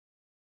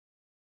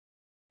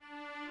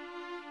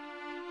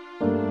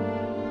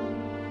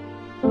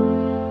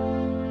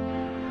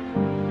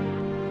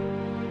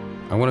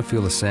want to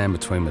feel the sand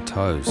between my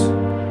toes. I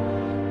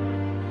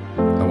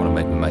want to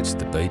meet my mates at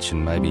the beach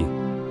and maybe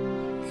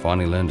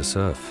finally learn to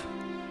surf.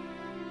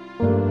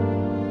 I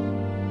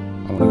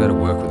want to go to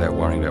work without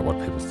worrying about what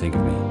people think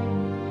of me.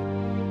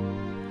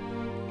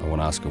 I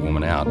want to ask a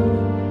woman out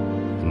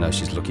and know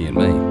she's looking at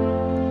me,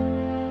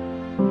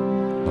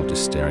 not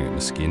just staring at my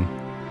skin.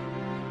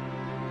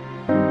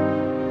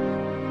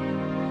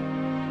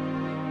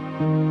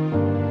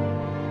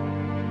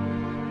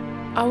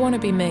 I want to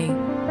be me.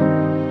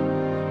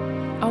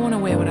 I want to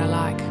wear what I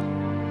like.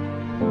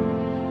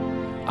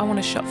 I want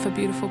to shop for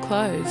beautiful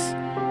clothes.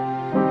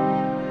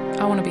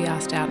 I want to be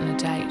asked out on a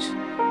date.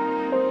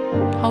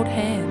 Hold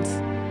hands,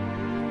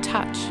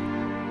 touch,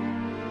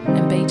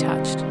 and be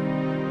touched.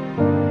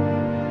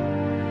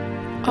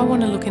 I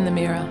want to look in the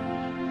mirror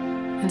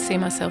and see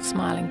myself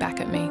smiling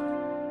back at me.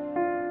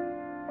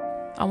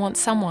 I want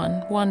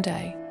someone, one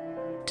day,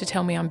 to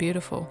tell me I'm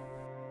beautiful.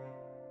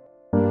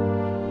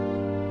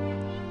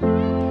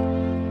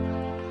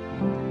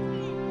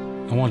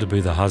 I want to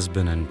be the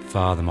husband and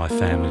father my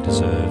family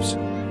deserves. I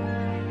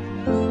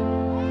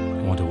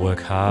want to work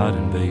hard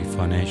and be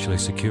financially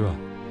secure. I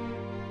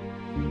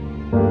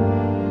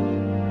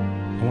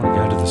want to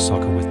go to the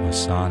soccer with my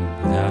son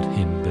without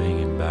him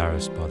being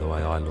embarrassed by the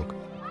way I look.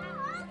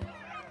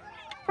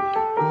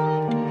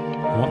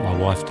 I want my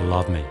wife to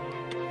love me,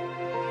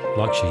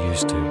 like she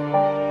used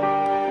to.